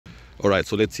Alright,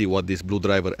 so let's see what this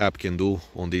BlueDriver app can do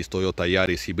on this Toyota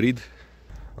Yaris Hybrid.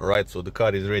 Alright, so the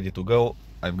car is ready to go.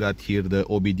 I've got here the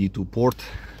OBD2 port.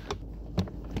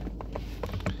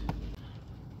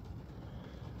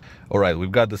 Alright,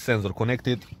 we've got the sensor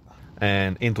connected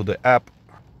and into the app.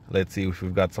 Let's see if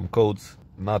we've got some codes.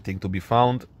 Nothing to be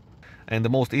found. And the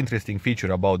most interesting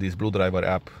feature about this BlueDriver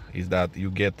app is that you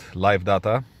get live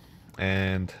data,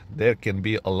 and there can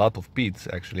be a lot of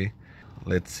PIDs actually.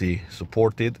 Let's see,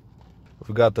 supported.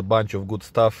 We've got a bunch of good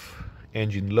stuff.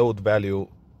 Engine load value,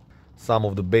 some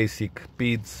of the basic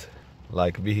PIDs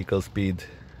like vehicle speed,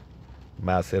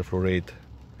 mass airflow rate.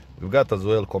 We've got as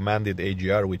well commanded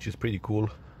AGR, which is pretty cool.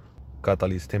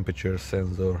 Catalyst temperature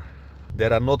sensor.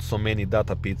 There are not so many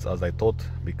data PIDs as I thought,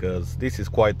 because this is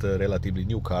quite a relatively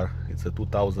new car. It's a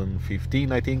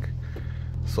 2015, I think.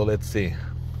 So let's see.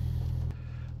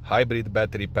 Hybrid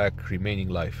battery pack remaining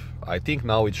life. I think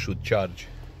now it should charge.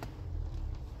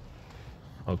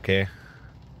 Okay.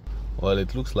 Well,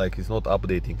 it looks like it's not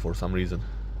updating for some reason.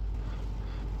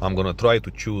 I'm gonna try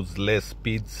to choose less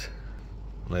PIDs.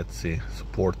 Let's see,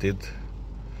 supported.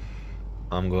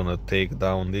 I'm gonna take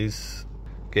down this.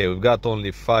 Okay, we've got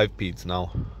only 5 PIDs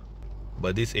now,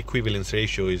 but this equivalence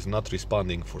ratio is not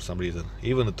responding for some reason.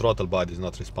 Even the throttle body is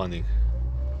not responding.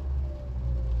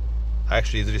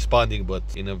 Actually, it's responding, but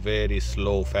in a very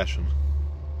slow fashion.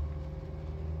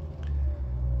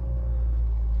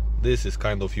 This is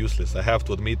kind of useless, I have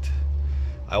to admit.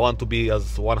 I want to be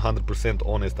as 100%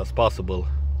 honest as possible.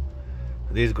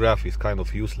 This graph is kind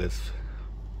of useless.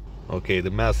 Okay,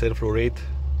 the mass airflow rate,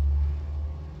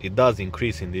 it does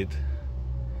increase indeed.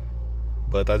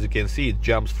 But as you can see, it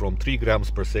jumps from 3 grams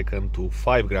per second to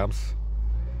 5 grams.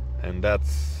 And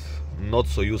that's not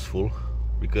so useful,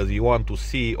 because you want to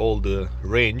see all the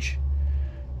range.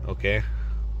 Okay.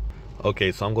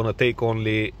 Okay, so I'm gonna take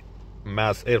only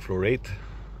mass airflow rate.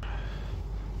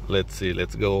 Let's see,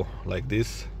 let's go like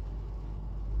this.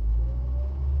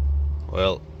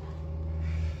 Well,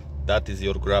 that is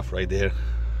your graph right there.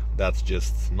 That's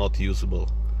just not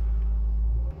usable.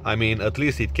 I mean, at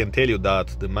least it can tell you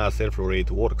that the mass airflow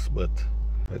rate works, but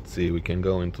let's see, we can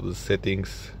go into the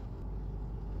settings.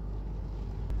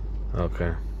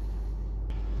 Okay.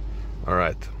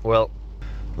 Alright, well,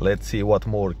 let's see what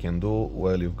more we can do.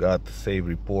 Well, you've got save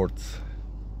reports.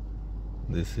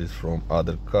 This is from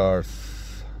other cars.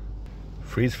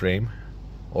 Freeze frame,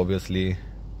 obviously.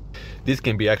 This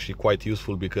can be actually quite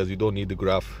useful because you don't need the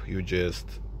graph, you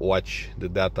just watch the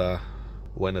data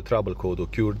when a trouble code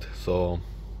occurred, so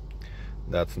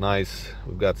that's nice.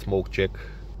 We've got smoke check.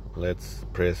 Let's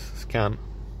press scan.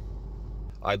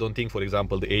 I don't think, for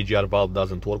example, the AGR valve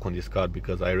doesn't work on this car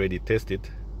because I already tested.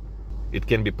 It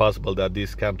can be possible that this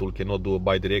scan tool cannot do a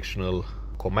bidirectional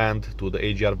command to the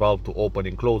AGR valve to open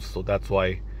and close, so that's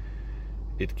why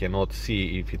it cannot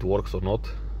see if it works or not.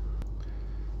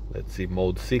 Let's see,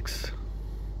 mode 6.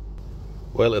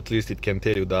 Well, at least it can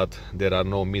tell you that there are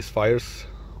no misfires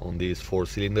on these 4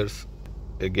 cylinders.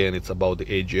 Again, it's about the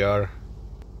AGR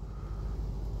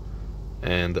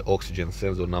and the oxygen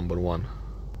sensor number 1,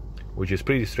 which is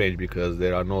pretty strange because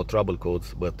there are no trouble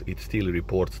codes, but it still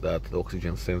reports that the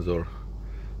oxygen sensor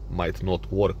might not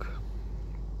work.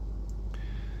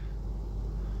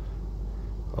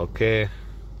 Okay,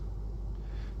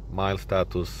 mile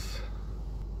status.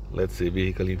 Let's see,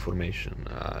 vehicle information.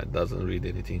 It doesn't read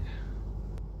anything.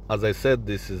 As I said,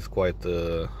 this is quite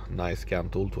a nice cam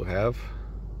tool to have,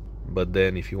 but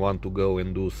then if you want to go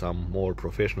and do some more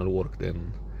professional work,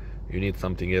 then you need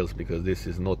something else, because this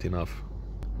is not enough.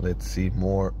 Let's see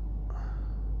more.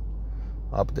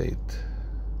 Update.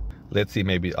 Let's see,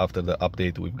 maybe after the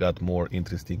update we've got more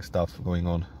interesting stuff going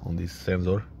on this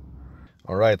sensor.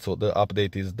 Alright, so the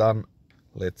update is done.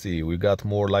 Let's see, we got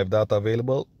more live data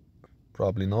available.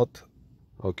 Probably not.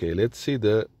 Okay, let's see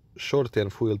the short-term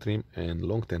fuel trim and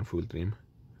long-term fuel trim.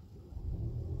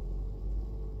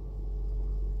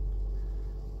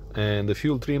 And the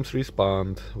fuel trims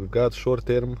respond. We've got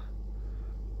short-term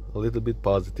a little bit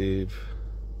positive.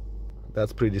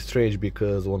 That's pretty strange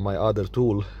because on my other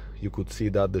tool you could see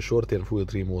that the short-term fuel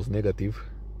trim was negative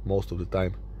most of the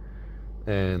time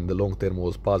and the long-term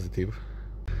was positive.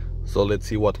 So let's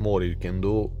see what more you can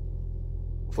do.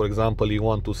 For example, you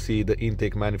want to see the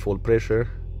intake manifold pressure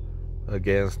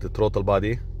against the throttle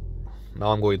body.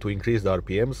 Now I'm going to increase the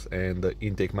RPMs and the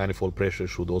intake manifold pressure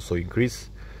should also increase.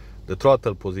 The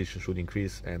throttle position should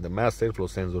increase and the mass airflow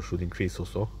sensor should increase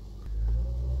also.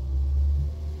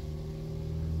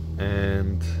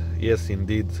 And yes,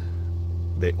 indeed,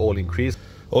 they all increase.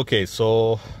 Okay,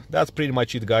 so that's pretty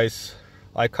much it, guys.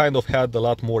 I kind of had a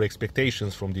lot more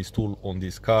expectations from this tool on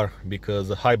this car, because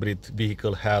a hybrid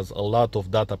vehicle has a lot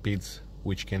of data feeds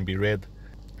which can be read,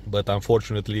 but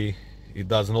unfortunately it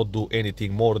does not do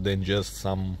anything more than just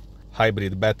some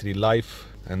hybrid battery life,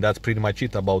 and that's pretty much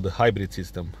it about the hybrid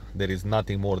system. There is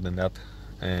nothing more than that,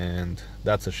 and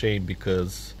that's a shame,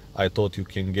 because I thought you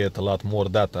can get a lot more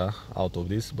data out of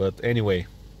this. But anyway,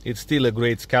 it's still a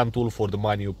great scan tool for the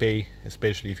money you pay,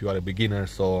 especially if you are a beginner.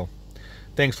 So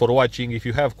thanks for watching. If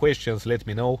you have questions, let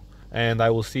me know, and I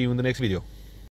will see you in the next video.